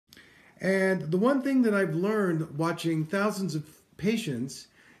And the one thing that I've learned watching thousands of patients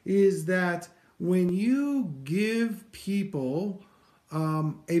is that when you give people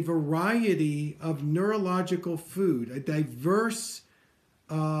a variety of neurological food, a diverse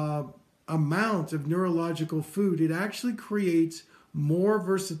uh, amount of neurological food, it actually creates more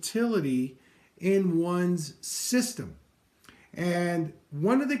versatility in one's system. And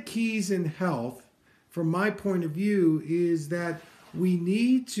one of the keys in health, from my point of view, is that we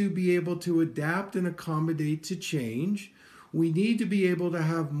need to be able to adapt and accommodate to change. We need to be able to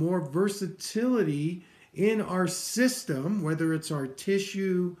have more versatility in our system, whether it's our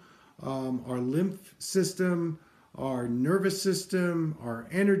tissue, our lymph system, our nervous system, our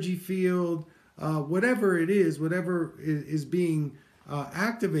energy field, whatever it is, whatever is being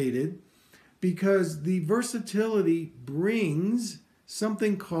activated, because the versatility brings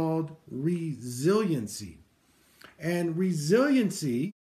something called resiliency. And resiliency